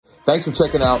Thanks for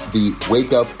checking out the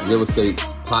Wake Up Real Estate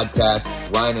podcast.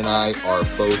 Ryan and I are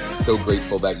both so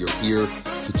grateful that you're here.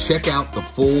 To check out the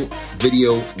full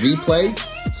video replay,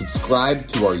 subscribe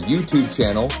to our YouTube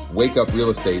channel, Wake Up Real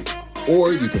Estate,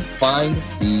 or you can find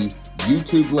the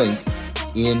YouTube link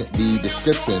in the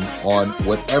description on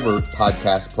whatever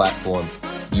podcast platform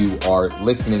you are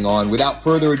listening on. Without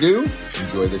further ado,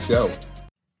 enjoy the show.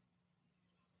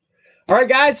 All right,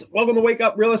 guys, welcome to Wake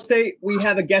Up Real Estate. We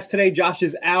have a guest today. Josh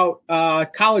is out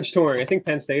college touring, I think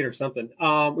Penn State or something.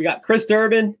 We got Kris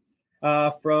Durbin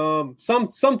from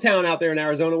some town out there in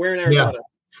Arizona. Where in Arizona?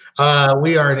 Yeah.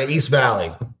 We are in the East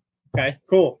Valley. Okay,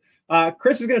 cool.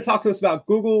 Kris is going to talk to us about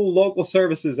Google local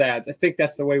services ads. I think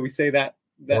that's the way we say that.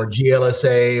 Or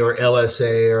GLSA or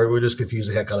LSA, or we'll just confuse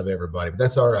the heck out of everybody, but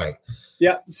that's all right.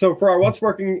 Yeah. So for our What's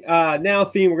Working Now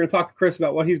theme, we're going to talk to Kris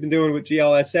about what he's been doing with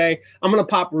GLSA. I'm going to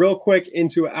pop real quick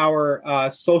into our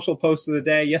social post of the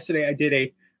day. Yesterday, I did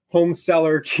a home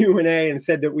seller Q&A and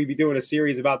said that we'd be doing a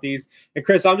series about these. And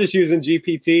Kris, I'm just using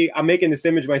GPT. I'm making this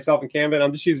image myself in Canva, and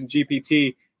I'm just using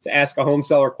GPT to ask a home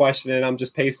seller question, and I'm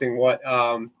just pasting what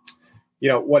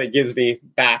it gives me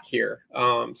back here.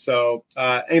 So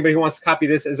anybody who wants to copy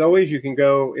this, as always, you can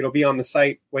go. It'll be on the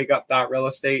site,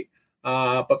 wakeup.realestate.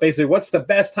 But basically, what's the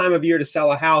best time of year to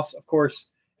sell a house? Of course,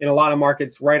 in a lot of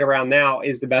markets, right around now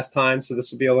is the best time. So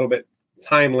this will be a little bit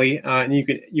timely, and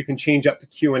you can change up the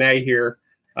Q&A here,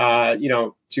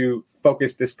 to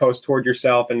focus this post toward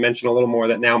yourself and mention a little more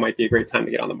that now might be a great time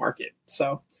to get on the market.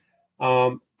 So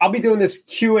I'll be doing this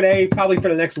Q&A probably for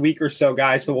the next week or so,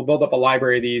 guys. So we'll build up a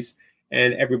library of these,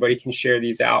 and everybody can share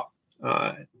these out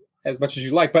as much as you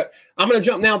like. But I'm going to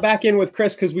jump now back in with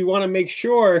Kris because we want to make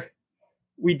sure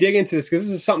we dig into this, because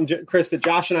this is something, Kris, that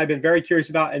Josh and I have been very curious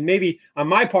about. And maybe on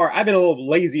my part, I've been a little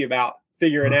lazy about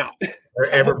figuring out.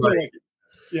 Everybody.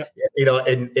 Yeah.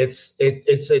 And it's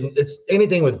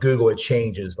anything with Google, it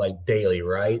changes like daily,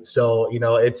 right? So,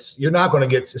 you're not going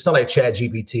to it's not like Chat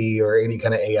GPT or any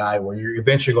kind of AI where you're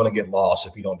eventually going to get lost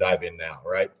if you don't dive in now,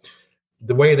 right?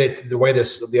 The way the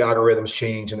algorithms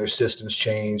change and their systems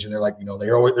change, and they're like,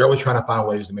 they're always trying to find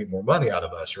ways to make more money out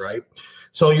of us, right?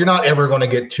 So you're not ever going to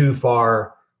get too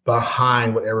far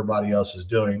behind what everybody else is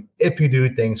doing if you do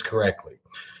things correctly.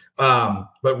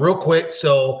 But real quick,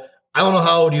 so I don't know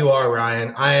how old you are,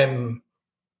 Ryan. I am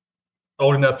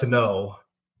old enough to know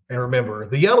and remember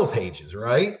the Yellow Pages,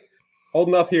 right? Old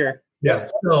enough here. Yeah.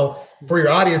 So for your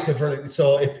audience, if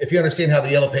you understand how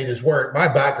the Yellow Pages work, my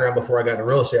background before I got into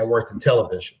real estate, I worked in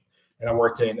television and I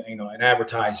worked in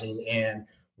advertising, and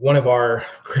one of our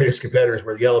greatest competitors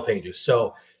were the Yellow Pages.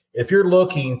 So if you're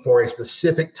looking for a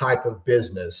specific type of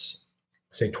business,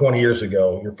 say 20 years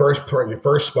ago, your first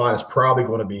spot is probably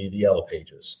going to be the Yellow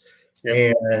Pages.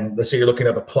 Yep. And let's say you're looking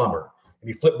up a plumber, and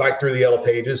you flip back through the Yellow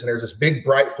Pages, and there's this big,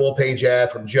 bright, full-page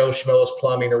ad from Joe Schmo's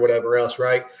Plumbing or whatever else,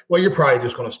 right? Well, you're probably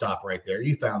just going to stop right there.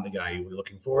 You found the guy you were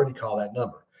looking for, and you call that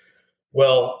number.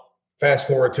 Well, fast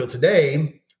forward till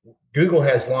today, Google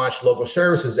has launched local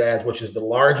services ads, which is the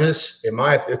largest,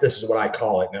 this is what I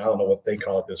call it. Now, I don't know if they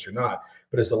call it this or not,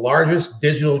 but it's the largest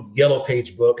digital Yellow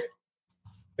Page book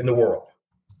in the world.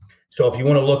 So if you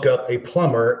want to look up a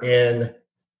plumber in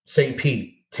St.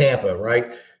 Pete, Tampa,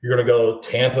 right? You're going to go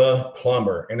Tampa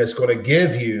plumber, and it's going to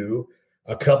give you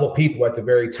a couple people at the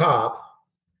very top,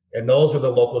 and those are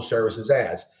the local services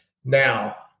ads.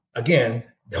 Now, again,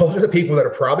 those are the people that are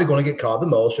probably going to get called the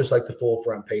most, just like the full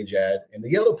front page ad in the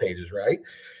Yellow Pages, right?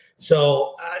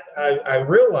 So I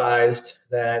realized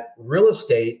that real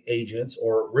estate agents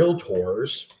or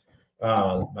realtors,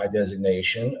 by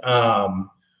designation,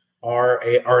 are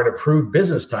an approved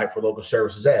business type for local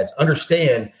services ads.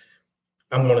 Understand,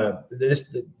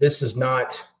 this is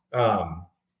not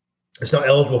it's not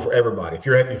eligible for everybody. If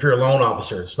you're a loan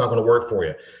officer, it's not going to work for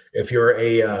you. If you're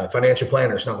a financial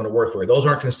planner, it's not going to work for you. Those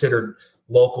aren't considered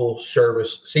local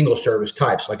service, single service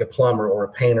types, like a plumber or a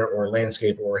painter or a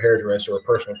landscaper or a hairdresser or a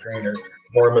personal trainer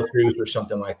or a masseuse or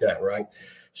something like that, right?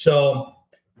 So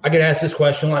I get asked this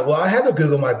question like, well, I have a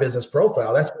Google My Business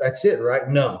profile. That's it, right?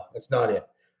 No, that's not it.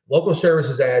 Local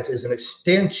services ads is an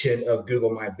extension of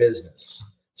Google My Business.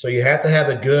 So you have to have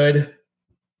a good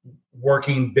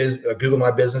working Google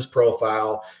My Business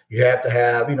profile. You have to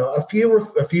have, a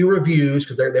few reviews,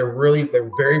 because they're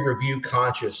very review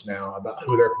conscious now about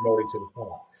who they're promoting to the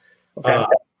phone. Okay.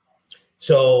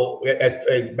 So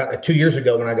about 2 years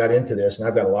ago when I got into this, and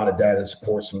I've got a lot of data to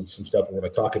support some stuff we're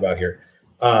going to talk about here.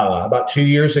 About 2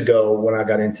 years ago when I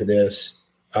got into this,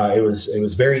 it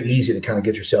was very easy to kind of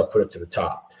get yourself put up to the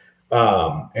top.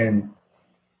 And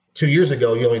 2 years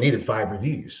ago, you only needed 5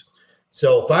 reviews.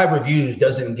 So 5 reviews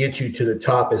doesn't get you to the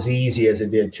top as easy as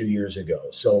it did 2 years ago.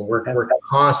 So we're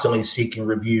constantly seeking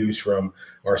reviews from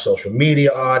our social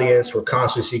media audience. We're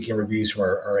constantly seeking reviews from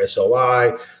our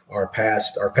SOI, our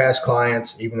past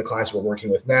clients, even the clients we're working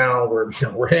with now. We're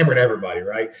hammering everybody,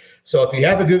 right? So if you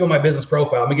have a Google My Business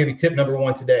profile, let me give you tip number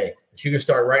 1 today that you can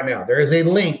start right now. There is a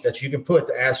link that you can put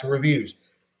to ask for reviews.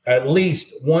 At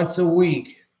least once a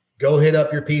week, go hit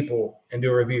up your people and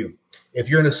do a review. If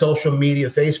you're in a social media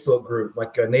Facebook group,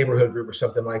 like a neighborhood group or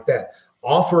something like that,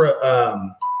 offer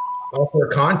a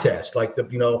contest, like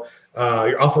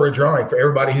offer a drawing for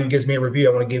everybody who gives me a review.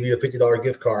 I want to give you a $50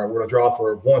 gift card. We're going to draw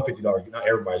for one $50. Not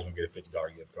everybody's going to get a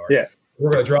 $50 gift card. Yeah.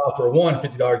 We're going to draw for one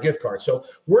 $50 gift card. So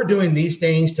we're doing these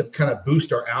things to kind of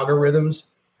boost our algorithms,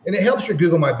 and it helps your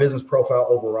Google My Business profile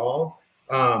overall.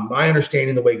 My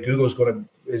understanding, the way Google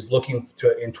is looking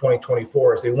to in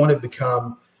 2024 is they want to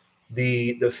become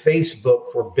the Facebook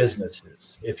for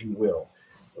businesses, if you will.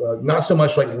 Not so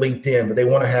much like LinkedIn, but they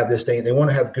want to have this thing. They want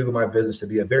to have Google My Business to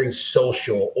be a very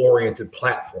social oriented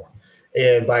platform.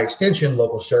 And by extension,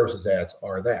 local services ads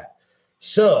are that.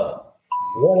 So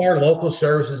what are local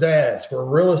services ads for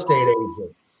real estate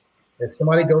agents? If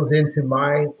somebody goes into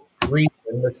my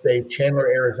region, let's say Chandler,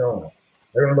 Arizona,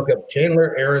 they're going to look up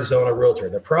Chandler, Arizona realtor.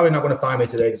 They're probably not going to find me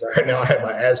today because right now I have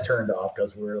my ads turned off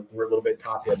because we're a little bit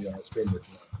top heavy on our spend this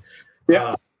month.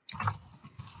 Yeah.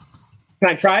 Can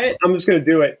I try it? I'm just going to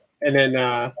do it. And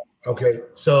then. Okay.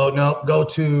 So now go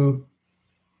to,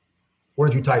 what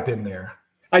did you type in there?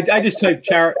 I just typed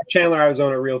Chandler,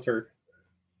 Arizona realtor.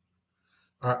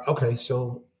 All right. Okay.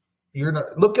 So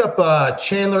look up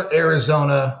Chandler,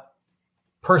 Arizona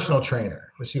personal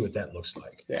trainer. Let's see what that looks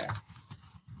like. Yeah.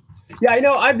 Yeah, I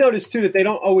know. I've noticed too that they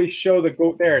don't always show the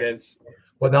go. There it is.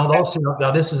 Well,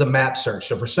 now this is a map search.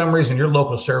 So for some reason, your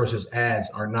local services ads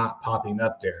are not popping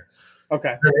up there.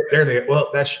 Okay. There they. Well,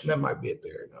 that might be it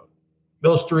there. No,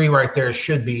 those 3 right there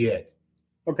should be it.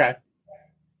 Okay.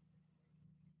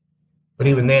 But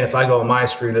even then, if I go on my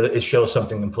screen, it shows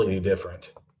something completely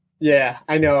different. Yeah,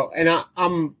 I know, and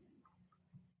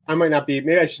I might not be.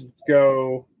 Maybe I should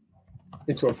go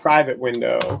into a private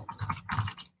window.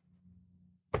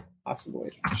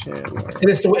 Possibly. Chandler. And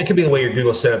it could be the way your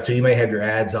Google set up too. You may have your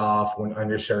ads off on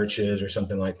your searches or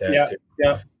something like that. Yeah. Too.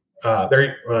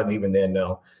 Yeah. Even then,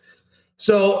 no.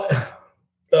 So,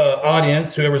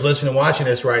 audience, whoever's listening and watching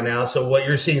this right now, so what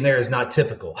you're seeing there is not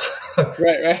typical.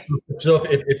 Right. So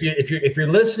if you're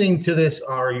listening to this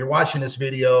or you're watching this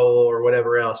video or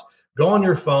whatever else, go on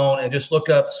your phone and just look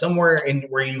up somewhere in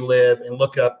where you live and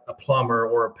look up a plumber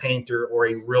or a painter or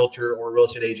a realtor or a real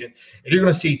estate agent, and you're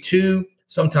going to see 2,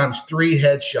 sometimes 3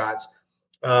 headshots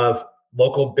of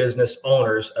local business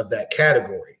owners of that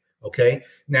category. Okay.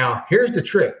 Now here's the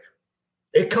trick.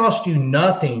 It costs you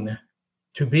nothing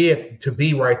to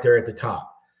be right there at the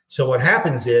top. So what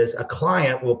happens is a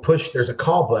client will there's a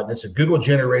call button. It's a Google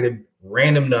generated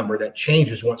random number that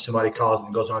changes once somebody calls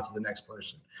and goes on to the next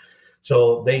person.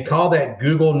 So they call that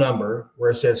Google number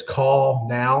where it says call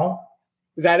now.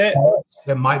 Is that it?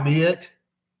 That might be it.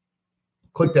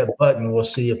 Click that button. We'll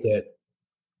see if that.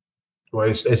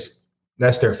 Well,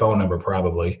 that's their phone number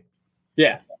probably.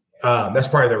 Yeah. That's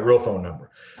probably their real phone number.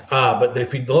 But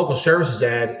the local services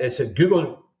ad, it's a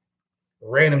Google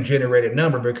random generated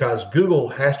number because Google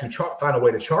has to find a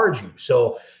way to charge you.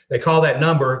 So they call that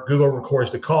number. Google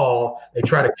records the call. They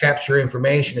try to capture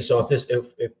information. And so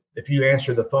if you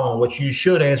answer the phone, which you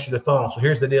should answer the phone. So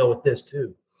here's the deal with this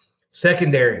too.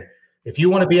 Secondary, if you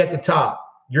want to be at the top,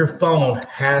 your phone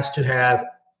has to have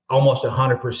almost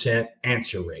 100%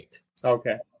 answer rate.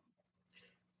 Okay.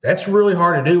 That's really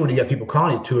hard to do when you got people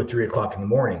calling you 2 or 3 o'clock in the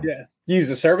morning. Yeah. You use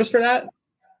a service for that?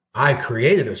 I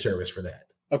created a service for that.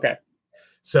 Okay.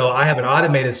 So I have an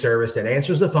automated service that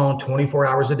answers the phone 24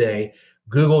 hours a day.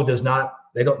 Google does not,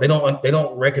 they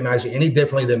don't recognize you any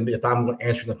differently than if I'm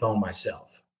answering the phone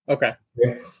myself. Okay.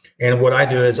 And what I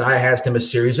do is I ask them a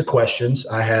series of questions.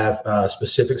 I have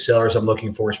specific sellers I'm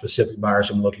looking for, specific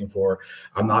buyers I'm looking for.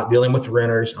 I'm not dealing with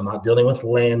renters. I'm not dealing with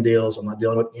land deals. I'm not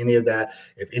dealing with any of that.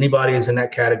 If anybody is in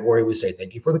that category, we say,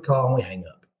 thank you for the call, and we hang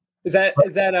up. Is that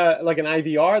like an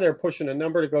IVR? They're pushing a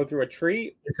number to go through a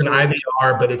tree? It's an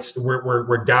IVR, but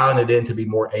we're dialing it in to be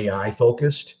more AI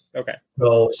focused. Okay.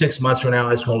 So 6 months from now,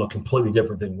 it's going to look completely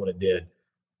different than what it did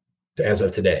as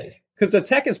of today. Because the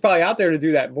tech is probably out there to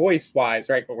do that voice wise,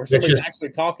 right? But where somebody's actually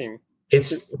talking.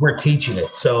 We're teaching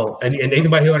it. So, and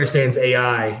anybody who understands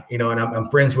AI, and I'm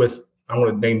friends with, I want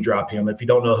to name drop him. If you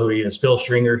don't know who he is, Phil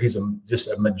Stringer, he's just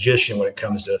a magician when it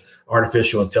comes to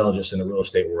artificial intelligence in the real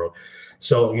estate world.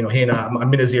 So, he and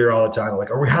I'm in his ear all the time. Like,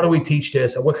 how do we teach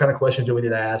this? What kind of questions do we need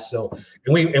to ask? So,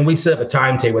 and we set up a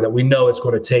timetable that we know it's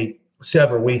going to take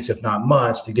several weeks, if not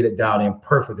months, to get it dialed in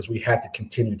perfect, because we have to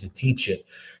continue to teach it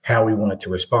how we want it to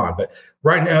respond. But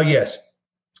right now, yes,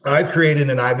 I've created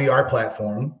an IVR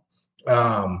platform.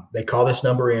 They call this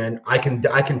number in. I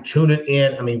can tune it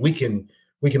in. I mean, we can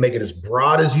make it as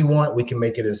broad as you want. We can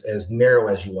make it as narrow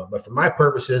as you want. But for my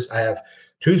purposes, I have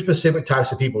two specific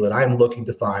types of people that I'm looking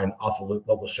to find off of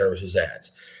local services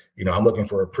ads. I'm looking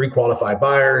for pre-qualified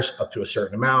buyers up to a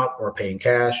certain amount, or paying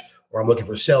cash, or I'm looking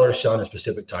for sellers selling a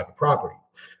specific type of property.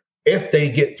 If they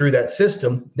get through that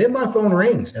system, then my phone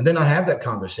rings and then I have that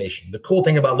conversation. The cool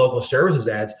thing about local services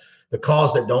ads, the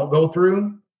calls that don't go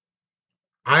through,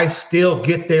 I still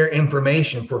get their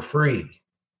information for free.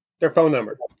 Their phone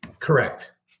number.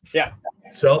 Correct. Yeah.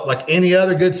 So like any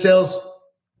other good sales,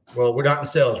 well, we're not in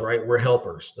sales, right? We're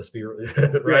helpers. Let's be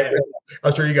right. Yeah.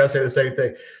 I'm sure you guys say the same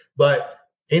thing. But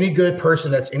any good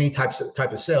person that's any type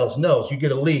of sales knows you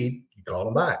get a lead, you call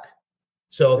them back.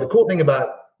 So the cool thing about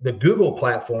the Google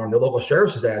platform, the local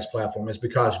services ads platform, is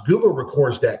because Google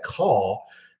records that call,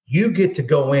 you get to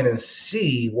go in and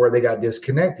see where they got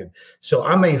disconnected. So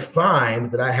I may find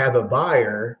that I have a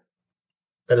buyer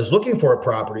that is looking for a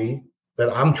property that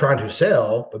I'm trying to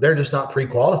sell, but they're just not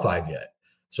pre-qualified yet.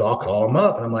 So I'll call them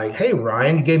up and I'm like, hey,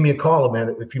 Ryan, you gave me a call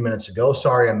a few minutes ago.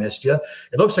 Sorry, I missed you.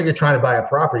 It looks like you're trying to buy a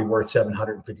property worth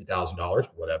 $750,000,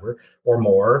 whatever, or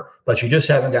more, but you just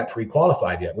haven't got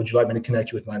pre-qualified yet. Would you like me to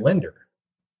connect you with my lender?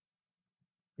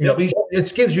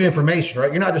 It gives you information,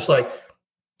 right? You're not just like,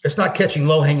 it's not catching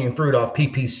low-hanging fruit off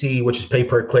PPC, which is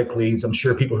pay-per-click leads. I'm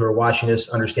sure people who are watching this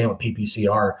understand what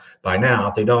PPC are by now.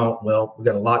 If they don't, well, we've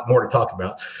got a lot more to talk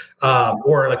about.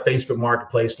 Or like Facebook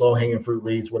Marketplace, low-hanging fruit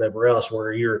leads, whatever else,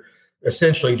 where you're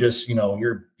essentially just, you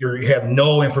have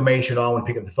no information on when you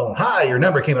pick up the phone. Hi, your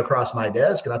number came across my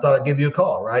desk, and I thought I'd give you a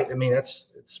call, right? I mean,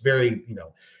 it's very,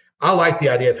 I like the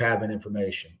idea of having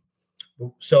information.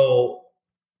 So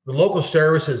the local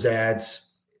services ads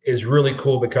is really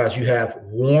cool because you have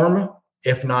warm,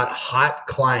 if not hot,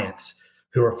 clients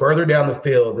who are further down the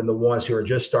field than the ones who are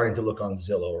just starting to look on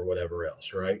Zillow or whatever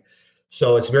else, right?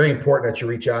 So it's very important that you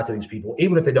reach out to these people,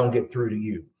 even if they don't get through to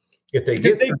you. If they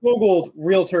Googled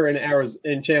realtor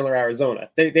in Chandler,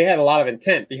 Arizona. They had a lot of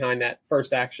intent behind that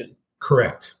first action.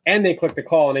 Correct. And they clicked the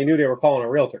call and they knew they were calling a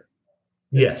realtor.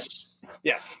 Yes.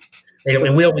 Yeah.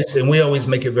 And we always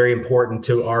make it very important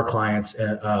to our clients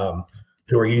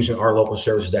who are using our local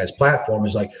services ads platform,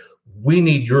 is like, we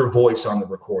need your voice on the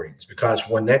recordings, because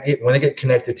when they get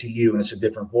connected to you and it's a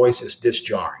different voice, it's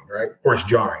disjarring, right? Or it's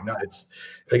jarring. No,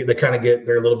 they kind of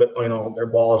they're a little bit, their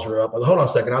balls are up. Like, hold on a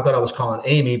second, I thought I was calling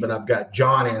Amy, but I've got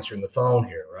John answering the phone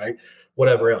here, right?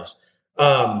 Whatever else.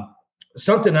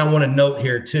 Something I want to note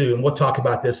here too, and we'll talk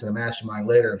about this in the mastermind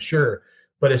later, I'm sure,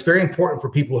 but it's very important for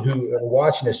people who are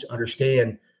watching this to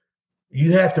understand.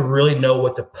 You have to really know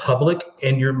what the public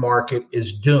in your market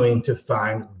is doing to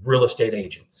find real estate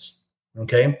agents.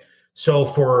 Okay. So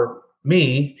for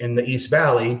me in the East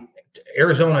Valley,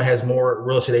 Arizona has more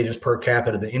real estate agents per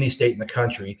capita than any state in the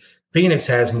country. Phoenix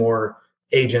has more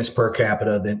agents per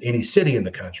capita than any city in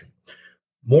the country.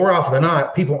 More often than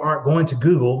not, people aren't going to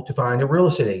Google to find a real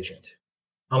estate agent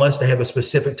unless they have a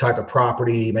specific type of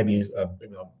property, maybe a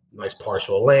nice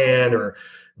parcel of land, or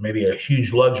maybe a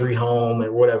huge luxury home,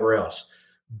 or whatever else.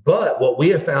 But what we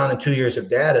have found in 2 years of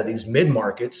data, these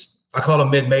mid-markets, I call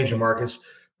them mid-major markets.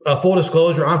 Full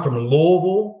disclosure, I'm from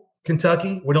Louisville,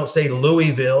 Kentucky. We don't say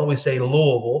Louisville, we say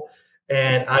Louisville.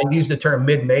 And I use the term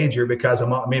mid-major because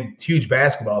I'm a huge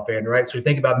basketball fan, right? So you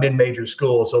think about mid-major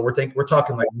schools. So we're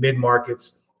talking like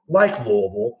mid-markets, like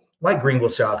Louisville, like Greenville,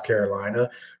 South Carolina.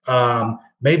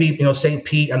 Maybe, St.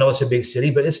 Pete, I know it's a big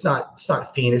city, but it's not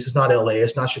Phoenix, it's not LA,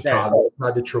 it's not Chicago, it's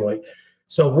not Detroit.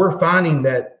 So we're finding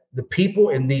that the people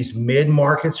in these mid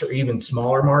markets or even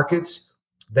smaller markets,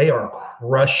 they are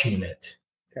crushing it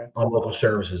on local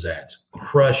services ads,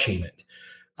 crushing it.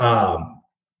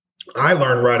 I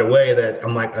learned right away that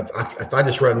I'm like, if I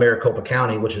just run Maricopa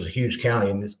County, which is a huge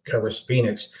county and this covers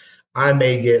Phoenix, I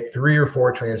may get 3 or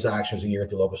 4 transactions a year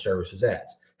through local services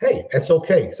ads. Hey, that's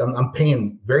okay, because I'm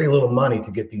paying very little money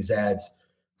to get these ads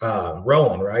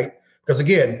rolling, right? Because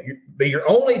again, you're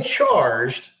only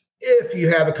charged if you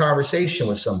have a conversation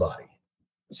with somebody.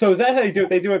 So is that how they do it?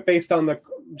 They do it based on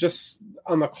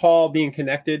the call being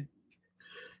connected.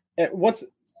 What's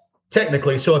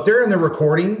technically? So if they're in the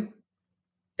recording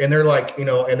and they're like, and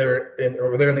they're in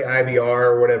the IVR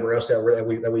or whatever else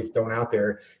that we've thrown out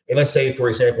there, and let's say, for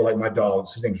example, like my dog,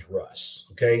 his name is Russ,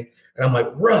 okay. And I'm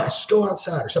like, Russ, go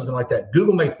outside or something like that.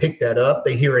 Google may pick that up.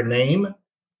 They hear a name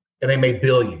and they may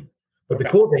bill you. But the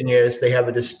cool thing is they have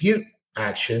a dispute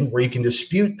action where you can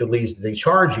dispute the leads that they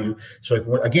charge you. So if,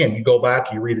 again, you go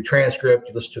back, you read the transcript,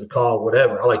 you listen to the call,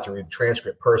 whatever. I like to read the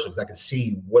transcript personally because I can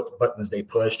see what buttons they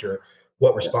pushed or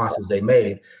what responses they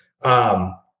made.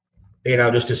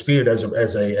 Just dispute it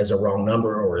as a wrong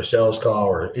number or a sales call,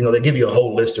 or, they give you a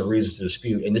whole list of reasons to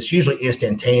dispute. And it's usually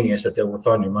instantaneous that they'll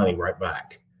refund your money right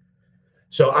back.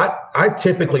 So I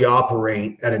typically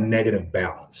operate at a negative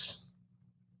balance.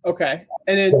 Okay.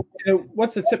 And then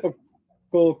what's the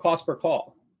typical cost per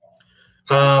call?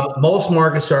 Most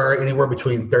markets are anywhere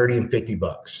between $30 and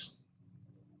 $50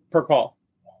 per call.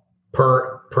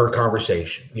 Per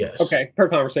conversation. Yes. Okay. Per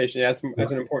conversation. Yeah,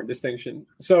 that's an important distinction.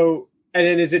 So, and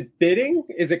then is it bidding?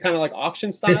 Is it kind of like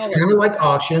auction style? It's kind of like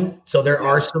auction. So there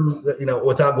are some,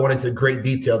 without going into great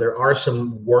detail, there are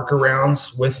some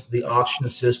workarounds with the auction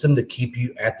system to keep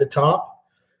you at the top.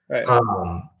 Right.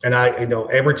 And I,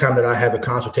 every time that I have a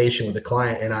consultation with the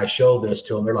client and I show this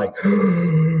to them, they're like,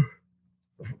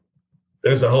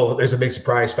 there's a big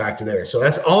surprise factor there. So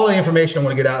that's all the information I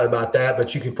want to get out about that,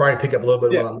 but you can probably pick up a little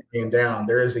bit while I'm laying down.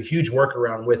 There is a huge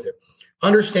workaround with it.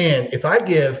 Understand, if I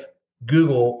give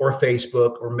Google or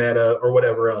Facebook or Meta or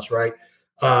whatever else, right,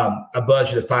 a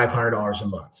budget of $500 a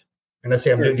month, and let's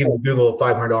say I'm giving Google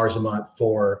 $500 a month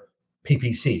for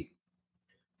PPC,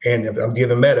 and if I'm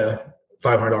giving Meta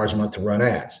 $500 a month to run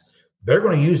ads, they're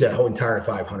going to use that whole entire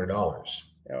 $500.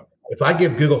 Yep. If I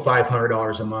give Google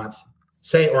 $500 a month,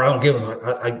 or I don't give them,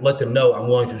 I let them know I'm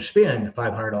willing to spend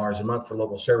 $500 a month for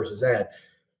local services ad,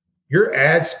 your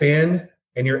ad spend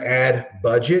and your ad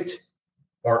budget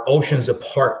are oceans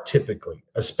apart typically,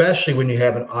 especially when you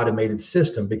have an automated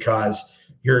system, because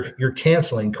you're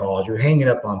canceling calls, you're hanging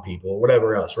up on people, or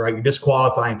whatever else, right? You're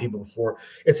disqualifying people before.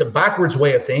 It's a backwards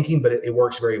way of thinking, but it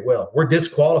works very well. We're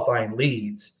disqualifying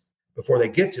leads before they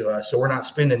get to us, so we're not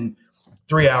spending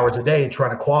 3 hours a day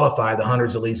trying to qualify the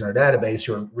hundreds of leads in our database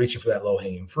who are reaching for that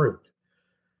low-hanging fruit.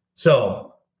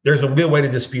 So there's a good way to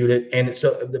dispute it. And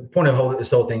so the point of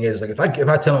this whole thing is, like, if I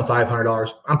tell them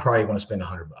 $500, I'm probably going to spend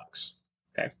 $100.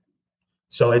 Okay.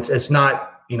 So it's not,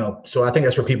 so I think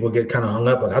that's where people get kind of hung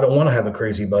up. Like, I don't want to have a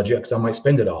crazy budget because I might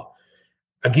spend it all.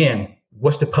 Again,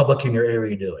 what's the public in your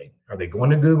area doing? Are they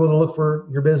going to Google to look for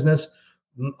your business?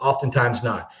 Oftentimes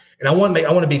not. And I want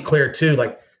to be clear too,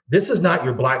 like, this is not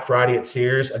your Black Friday at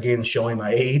Sears, again, showing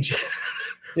my age.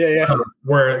 Yeah.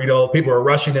 Where, people are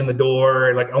rushing in the door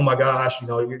and like, oh my gosh,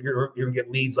 you're going to get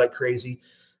leads like crazy.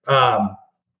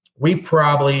 We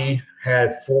probably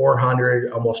had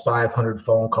 400, almost 500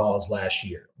 phone calls last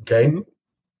year. Okay. Mm-hmm.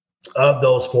 Of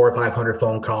those 400 or 500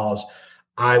 phone calls,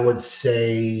 I would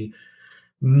say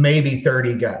maybe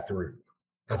 30 got through.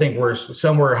 I think we're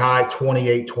somewhere high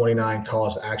 28, 29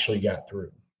 calls actually got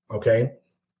through. Okay.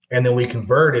 And then we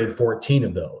converted 14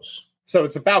 of those. So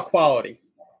it's about quality.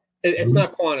 It's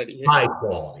not quantity. High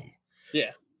quality.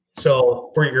 Yeah.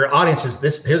 So for your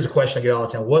audiences, here's a question I get all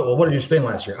the time. What did you spend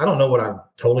last year? I don't know what I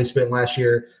totally spent last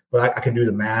year, but I can do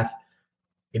the math.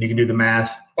 And you can do the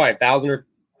math. 5,000 or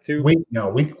two? We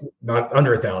not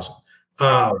under 1,000.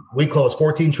 We closed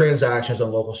 14 transactions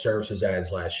on local services ads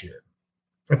last year.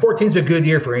 And 14 is a good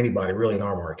year for anybody, really, in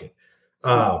our market.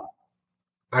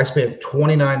 I spent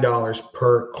 $29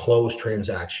 per closed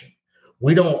transaction.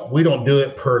 We don't do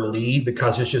it per lead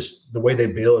because it's just the way they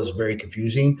bill is very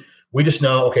confusing. We just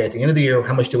know, okay, at the end of the year,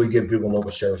 how much do we give Google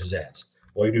local services ads?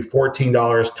 Well, you do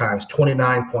 $14 times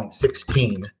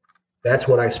 29.16. That's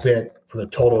what I spent for the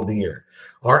total of the year.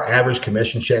 Our average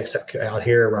commission checks out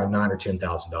here around $9,000 or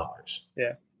 $10,000.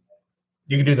 Yeah.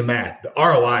 You can do the math. The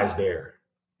ROI is there.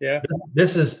 Yeah.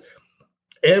 This is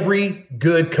every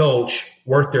good coach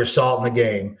worth their salt in the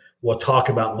game will talk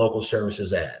about local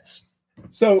services ads.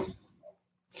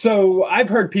 So I've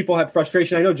heard people have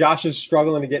frustration. I know Josh is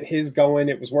struggling to get his going.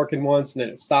 It was working once and then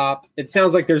it stopped. It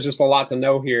sounds like there's just a lot to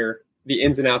know here, the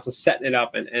ins and outs of setting it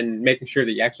up and making sure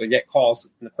that you actually get calls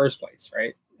in the first place,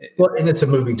 right? Well, and it's a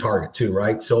moving target too,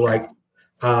 right? So like,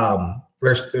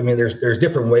 there's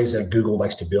different ways that Google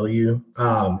likes to bill you.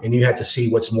 And you have to see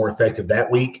what's more effective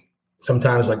that week.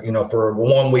 Sometimes, like, for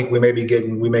 1 week, we may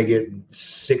get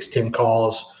 6-10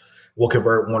 calls. We'll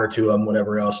convert 1 or 2 of them,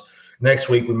 whatever else. Next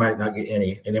week, we might not get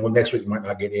any. And then next week, we might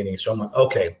not get any. So I'm like,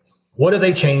 okay, what have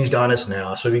they changed on us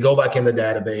now? So you go back in the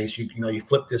database, you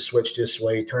flip this switch this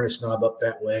way, turn this knob up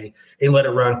that way, and let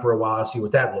it run for a while, see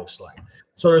what that looks like.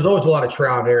 So there's always a lot of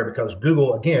trial and error because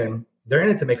Google, again, they're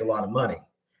in it to make a lot of money.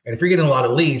 And if you're getting a lot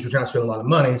of leads, but you're not spending a lot of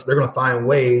money, so they're going to find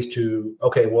ways to,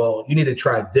 okay, well, you need to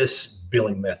try this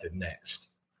billing method next,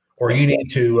 or you need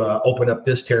to open up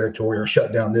this territory or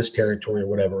shut down this territory or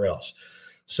whatever else.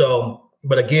 So,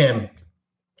 but again,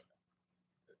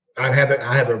 I have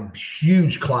a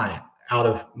huge client out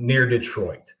of near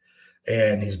Detroit.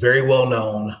 and he's very well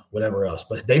known, whatever else.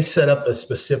 But they set up a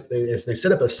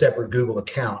separate Google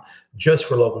account just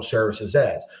for local services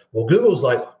ads. Well, Google's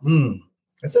like,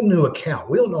 it's a new account.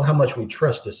 We don't know how much we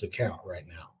trust this account right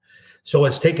now. So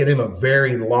it's taken them a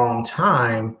very long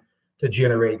time to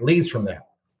generate leads from that.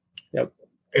 Yep.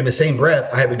 In the same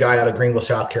breath, I have a guy out of Greenville,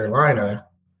 South Carolina,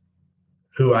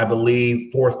 who I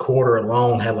believe fourth quarter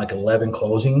alone had like 11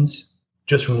 closings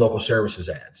just from local services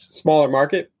ads. Smaller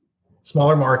market,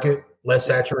 less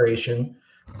saturation.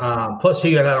 Plus,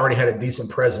 he had already had a decent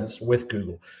presence with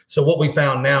Google. So what we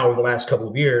found now over the last couple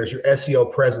of years, your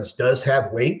SEO presence does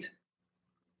have weight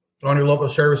on your local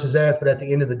services ads. But at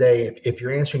the end of the day, if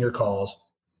you're answering your calls,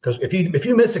 because if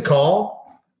you miss a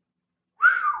call,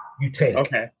 you take.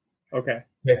 Okay.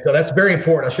 Yeah, so that's very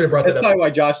important. I should have brought that up. That's probably why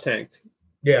Josh tanked.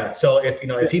 Yeah. So if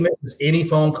he misses any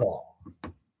phone call,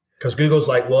 because Google's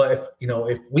like, well,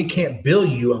 if we can't bill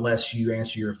you unless you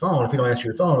answer your phone. If you don't answer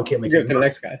your phone, we can't make it. Give it to the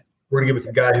next guy. We're gonna give it to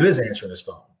the guy who is answering his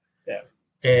phone. Yeah.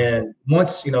 And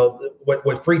once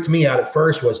what freaked me out at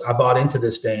first was I bought into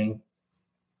this thing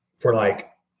for my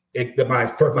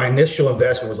initial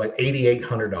investment was like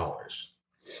 $8,800,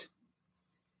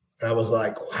 and I was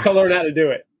like, wow. To learn how to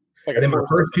do it. And then my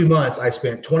first 2 months, I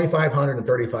spent $2,500 and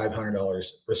 $3,500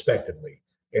 respectively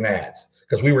in ads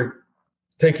because we were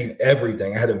taking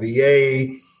everything. I had a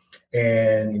VA,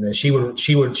 and she would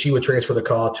transfer the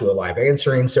call to a live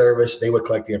answering service. They would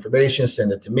collect the information,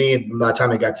 send it to me. By the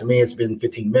time it got to me, it's been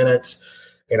 15 minutes,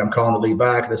 and I'm calling the lead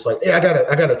back, and it's like, hey, I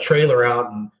got a trailer out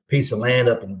and piece of land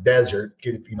up in the desert.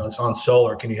 It's on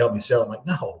solar. Can you help me sell it? I'm like,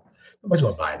 no. Nobody's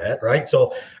going to buy that, right?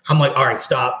 So I'm like, all right,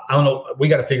 stop. I don't know. We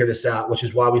got to figure this out, which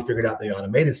is why we figured out the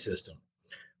automated system.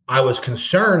 I was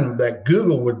concerned that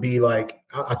Google would be like,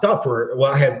 I thought there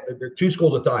are two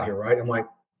schools of thought here, right? I'm like,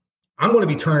 I'm going to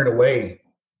be turning away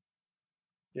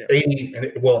 80,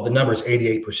 the number is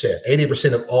 88%.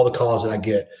 88% of all the calls that I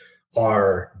get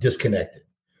are disconnected.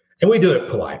 And we do it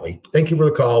politely. Thank you for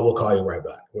the call. We'll call you right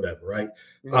back, whatever, right?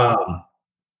 Mm-hmm.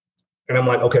 And I'm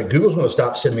like, okay, Google's going to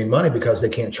stop sending me money because they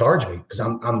can't charge me because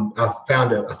I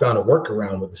found a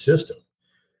workaround with the system.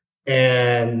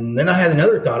 And then I had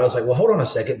another thought. I was like, well, hold on a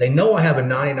second. They know I have a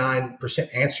 99%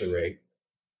 answer rate.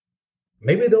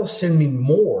 Maybe they'll send me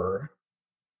more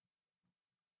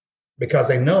because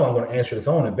they know I'm going to answer the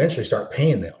phone and eventually start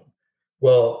paying them.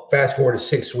 Well, fast forward to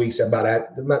 6 weeks,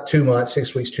 about 2 months,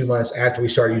 6 weeks, 2 months after we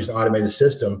started using the automated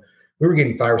system, we were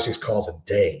getting 5 or 6 calls a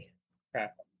day.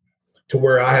 To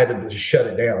where I had to just shut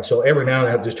it down. So every now and then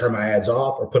I have to just turn my ads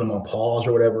off or put them on pause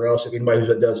or whatever else. If anybody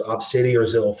who does Opcity or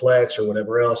Zillow Flex or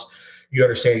whatever else, you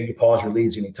understand you can pause your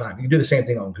leads anytime. You can do the same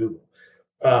thing on Google.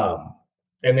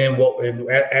 And then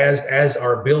as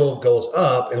our bill goes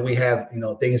up and we have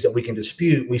things that we can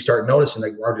dispute, we start noticing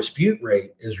that our dispute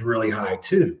rate is really high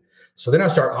too. So then I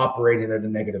start operating at a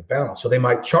negative balance. So they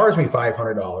might charge me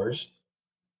 $500,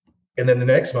 and then the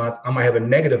next month I might have a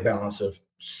negative balance of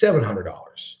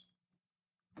 $700.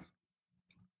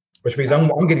 Which means I'm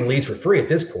getting leads for free at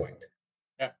this point.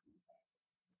 Yeah.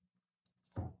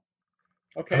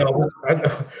 Okay.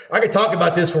 I could talk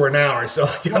about this for an hour, so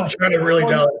I'm trying to really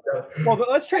know. Well,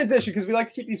 let's transition because we like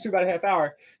to keep these to about a half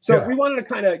hour. So we wanted to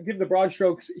kind of give the broad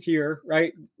strokes here,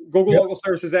 right? Google Local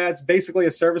Services Ads, basically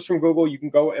a service from Google. You can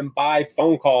go and buy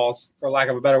phone calls, for lack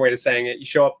of a better way of saying it. You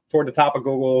show up toward the top of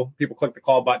Google, people click the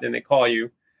call button, and they call you.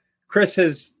 Kris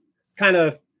has kind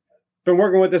of been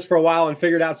working with this for a while and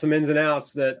figured out some ins and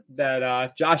outs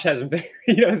that Josh hasn't,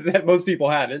 that most people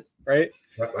haven't, right?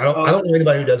 I don't know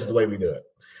anybody who does it the way we do it.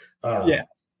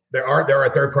 There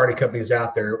are third-party companies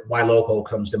out there. YLocal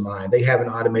comes to mind. They have an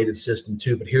automated system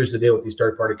too, but here's the deal with these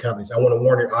third-party companies. I want to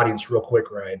warn your audience real quick,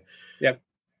 Ryan. Yep.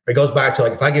 It goes back to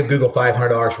like, if I give Google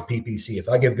 $500 for PPC, if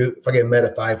I give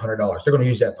Meta $500, they're going to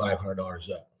use that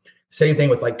 $500 up. Same thing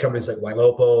with like companies like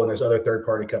YLocal, and there's other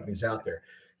third-party companies out there.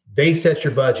 They set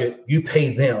your budget, you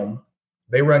pay them,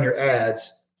 they run your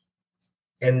ads,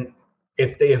 and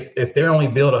if they're only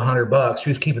billed $100,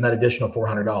 who's keeping that additional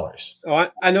 $400? Oh,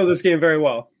 I know this game very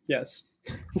well. Yes,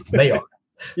 they are.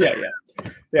 Yeah.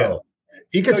 So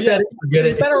you can set it, forget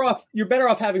it. You're better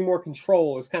off having more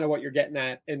control. Is kind of what you're getting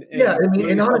at. And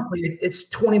honestly, it's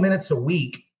 20 minutes a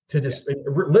week to just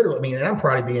literally. I mean, and I'm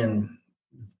probably being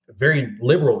very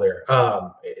liberal there.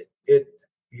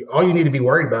 All you need to be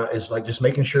worried about is like just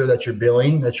making sure that you're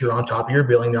billing, that you're on top of your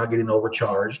billing, not getting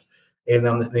overcharged. And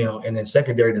and then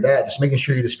secondary to that, just making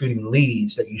sure you're disputing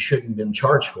leads that you shouldn't have been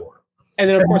charged for. And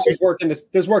then of course there's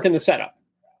work in the setup.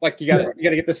 Like you gotta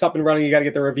get this up and running, you gotta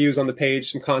get the reviews on the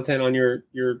page, some content on your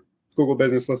Google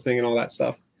business listing and all that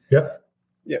stuff. Yep.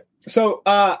 So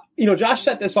Josh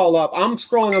set this all up. I'm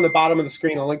scrolling on the bottom of the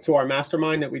screen a link to our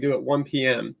mastermind that we do at 1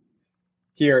 p.m.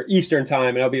 here Eastern time,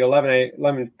 and it'll be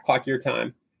 11 o'clock your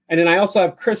time. And then I also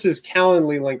have Kris's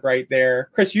Calendly link right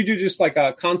there. Kris, you do just like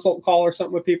a consult call or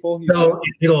something with people? No,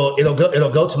 it'll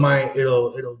go to my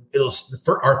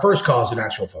our first call is an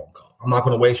actual phone call. I'm not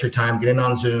going to waste your time getting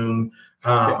on Zoom.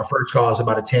 Our first call is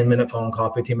about a 10-minute phone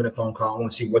call, 15-minute phone call. I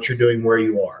want to see what you're doing, where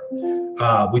you are.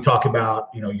 We talk about,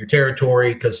 your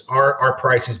territory, because our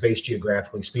price is based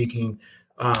geographically speaking.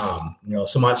 Some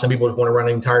people want to run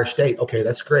an entire state. Okay,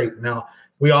 that's great. Now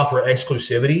we offer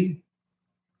exclusivity,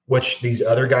 which these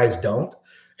other guys don't.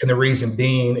 And the reason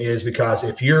being is because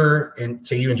if you're in,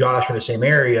 say you and Josh are in the same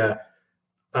area,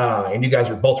 and you guys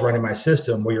are both running my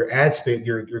system, where your ad spend,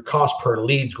 your cost per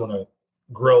lead is going to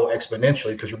grow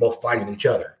exponentially because you're both fighting each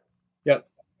other. Yep.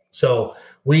 So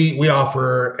we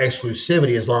offer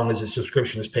exclusivity as long as the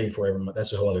subscription is paid for every month.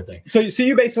 That's a whole other thing. So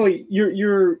you basically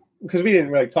you're because we didn't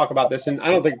really talk about this, and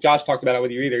I don't think Josh talked about it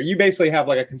with you either. You basically have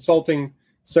like a consulting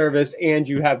service, and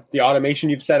you have the automation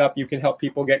you've set up. You can help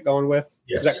people get going with.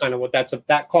 Yes. Is that kind of what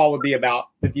that call would be about?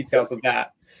 The details of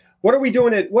that. What are we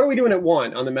doing at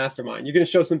 1 on the mastermind? You're going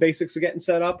to show some basics of getting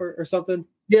set up or something?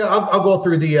 Yeah, I'll go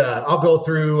through the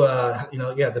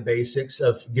basics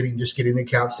of getting the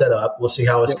account set up. We'll see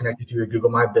how it's connected to your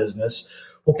Google My Business.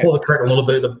 We'll pull the curtain a little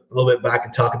bit back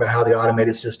and talk about how the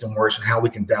automated system works and how we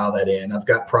can dial that in. I've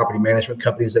got property management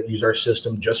companies that use our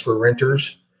system just for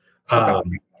renters. I've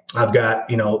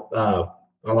got a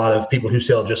lot of people who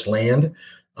sell just land.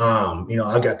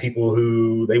 I've got people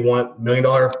who they want $1 million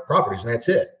properties, and that's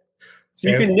it. So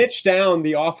you can niche down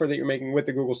the offer that you're making with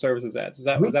the Google Services ads. Is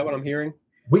that what I'm hearing?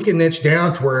 We can niche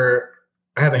down to where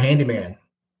I have a handyman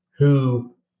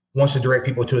who wants to direct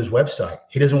people to his website.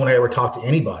 He doesn't want to ever talk to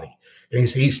anybody. And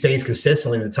he stays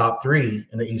consistently in the top 3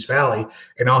 in the East Valley.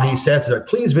 And all he says is,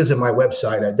 please visit my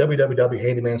website at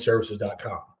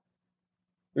www.handymanservices.com.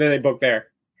 And then they book there.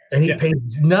 And he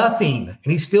pays nothing. And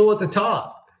he's still at the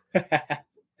top.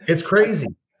 It's crazy.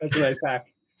 That's a nice hack.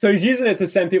 So he's using it to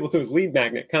send people to his lead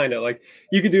magnet, kind of like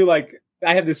you could do. Like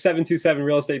I have this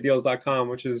 727realestatedeals.com,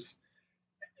 which is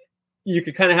you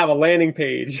could kind of have a landing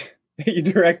page that you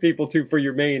direct people to for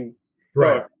your main.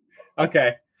 Right.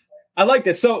 Okay. I like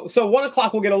this. So 1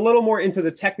 o'clock, we'll get a little more into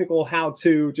the technical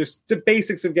how-to, just the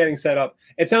basics of getting set up.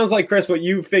 It sounds like, Kris, what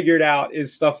you figured out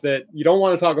is stuff that you don't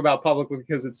want to talk about publicly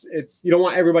because it's you don't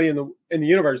want everybody in the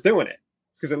universe doing it.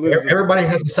 Because it loses. Everybody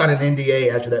has to sign an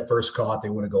NDA after that first call if they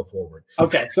want to go forward.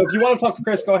 Okay, so if you want to talk to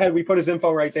Kris, go ahead. We put his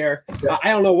info right there. Yeah. I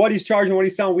don't know what he's charging, what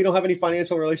he's selling. We don't have any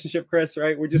financial relationship, Kris.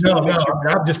 Right? We're just I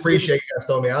just appreciate you guys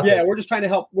throwing me out there. Yeah, we're just trying to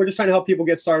help. We're just trying to help people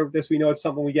get started with this. We know it's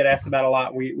something we get asked about a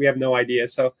lot. We have no idea.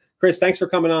 So, Kris, thanks for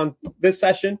coming on this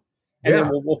session, and then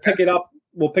we'll pick it up.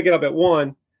 We'll pick it up at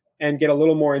 1 and get a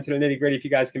little more into the nitty gritty if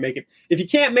you guys can make it. If you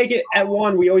can't make it at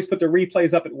 1, we always put the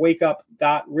replays up at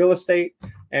wakeup.realestate.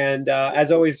 And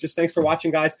as always, just thanks for watching,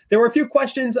 guys. There were a few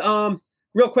questions.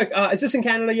 Real quick, is this in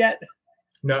Canada yet?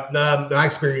 No, my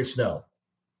experience, no.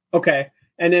 Okay.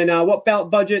 And then what about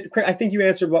budget? I think you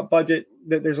answered what budget.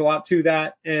 There's a lot to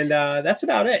that. And that's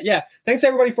about it. Yeah. Thanks,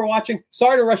 everybody, for watching.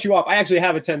 Sorry to rush you off. I actually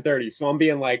have a 10:30, so I'm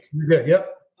being like, you're good.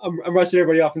 Yep. I'm rushing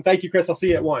everybody off. And thank you, Kris. I'll see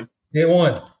you at 1. See you at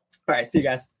 1. All right. See you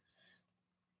guys.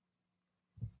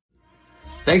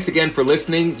 Thanks again for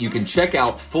listening. You can check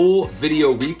out full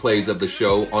video replays of the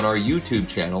show on our YouTube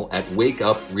channel at Wake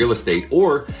Up Real Estate,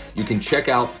 or you can check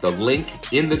out the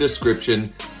link in the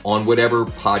description on whatever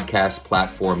podcast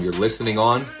platform you're listening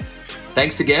on.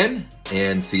 Thanks again,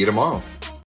 and see you tomorrow.